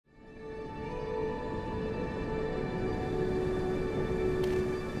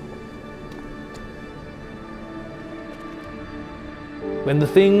when the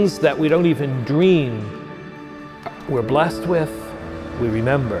things that we don't even dream we're blessed with, we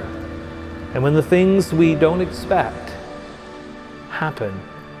remember. And when the things we don't expect happen,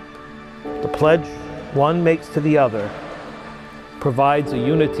 the pledge one makes to the other provides a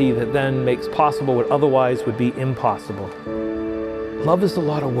unity that then makes possible what otherwise would be impossible. Love is a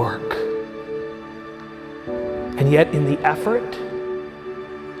lot of work. And yet in the effort,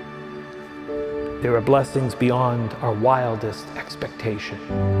 there are blessings beyond our wildest expectation.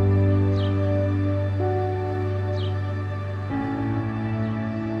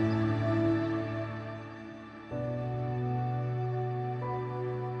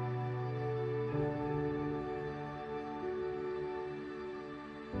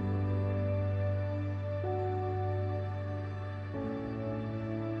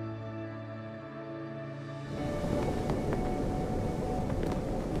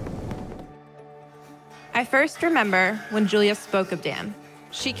 I first remember when Julia spoke of Dan.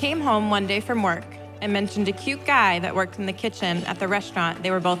 She came home one day from work and mentioned a cute guy that worked in the kitchen at the restaurant they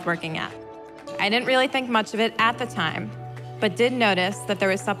were both working at. I didn't really think much of it at the time, but did notice that there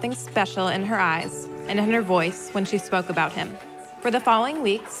was something special in her eyes and in her voice when she spoke about him. For the following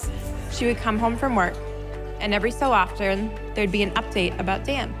weeks, she would come home from work, and every so often, there'd be an update about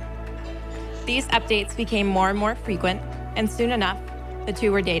Dan. These updates became more and more frequent, and soon enough, the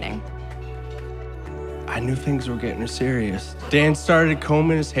two were dating. I knew things were getting serious. Dan started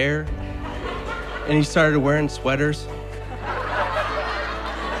combing his hair, and he started wearing sweaters.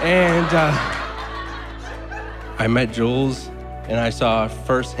 And I met Jules, and I saw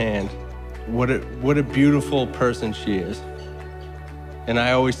firsthand what a beautiful person she is. And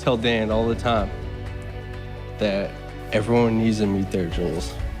I always tell Dan all the time that everyone needs to meet their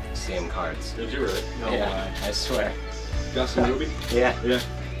Jules. Same cards. Did you really? No way. I swear. Got some Ruby? Yeah. Yeah.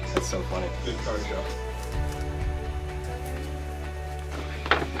 That's so funny. Good card job.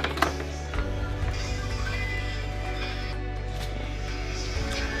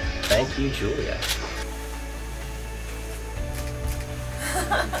 Thank you, Julia.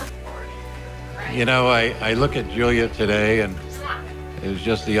 You know, I look at Julia today, and it was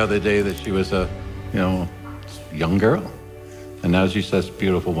just the other day that she was a, young girl. And now she's such a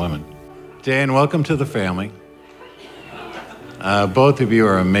beautiful woman. Dan, welcome to the family. Both of you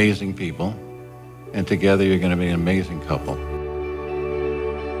are amazing people, and together you're going to be an amazing couple.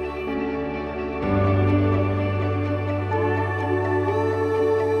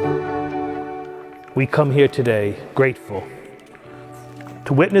 We come here today grateful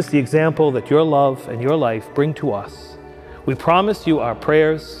to witness the example that your love and your life bring to us. We promise you our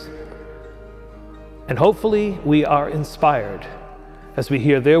prayers, and hopefully we are inspired as we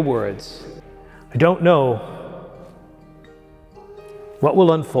hear their words. I don't know what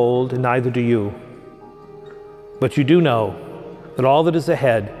will unfold, and neither do you, but you do know that all that is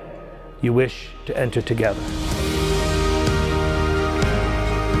ahead you wish to enter together.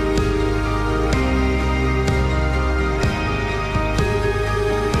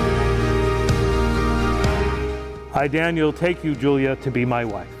 I, Daniel, take you, Julia, to be my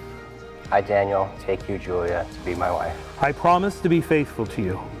wife. I, Daniel, take you, Julia, to be my wife. I promise to be faithful to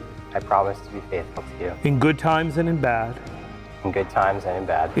you. I promise to be faithful to you. In good times and in bad. In good times and in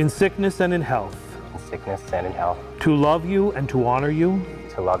bad. In sickness and in health. In sickness and in health. To love you and to honor you.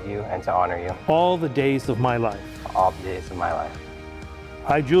 To love you and to honor you. All the days of my life. All the days of my life.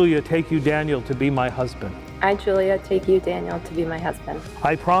 I, Julia, take you, Daniel, to be my husband. I, Julia, take you, Daniel, to be my husband.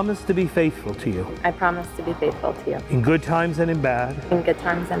 I promise to be faithful to you. I promise to be faithful to you. In good times and in bad. In good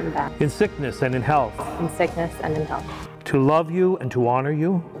times and in bad. In sickness and in health. In sickness and in health. To love you and to honor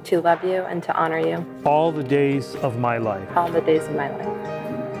you. To love you and to honor you. All the days of my life. All the days of my life.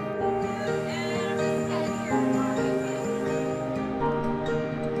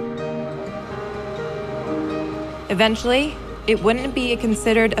 Eventually, it wouldn't be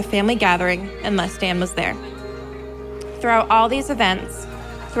considered a family gathering unless Dan was there. Throughout all these events,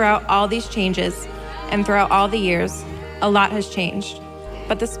 throughout all these changes, and throughout all the years, a lot has changed.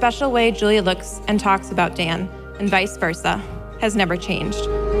 But the special way Julia looks and talks about Dan, and vice versa, has never changed.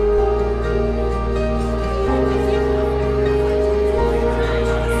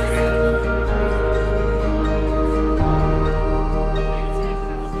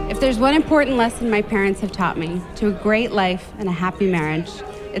 If there's one important lesson my parents have taught me to a great life and a happy marriage,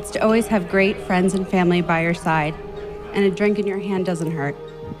 it's to always have great friends and family by your side, and a drink in your hand doesn't hurt.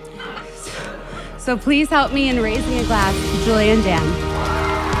 So please help me in raising a glass to Julia and Dan.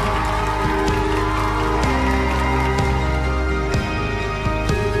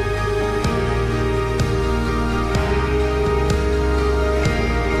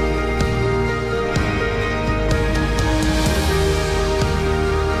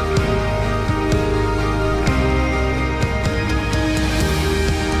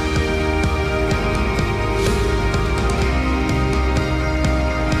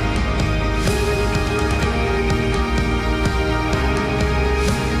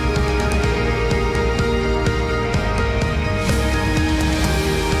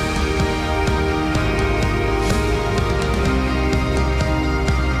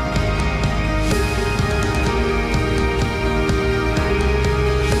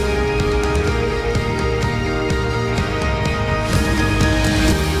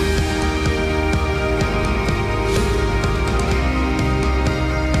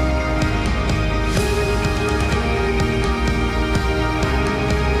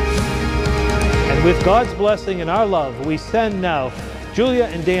 And with God's blessing and our love, we send now Julia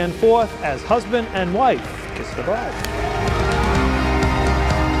and Dan forth as husband and wife. Kiss the bride.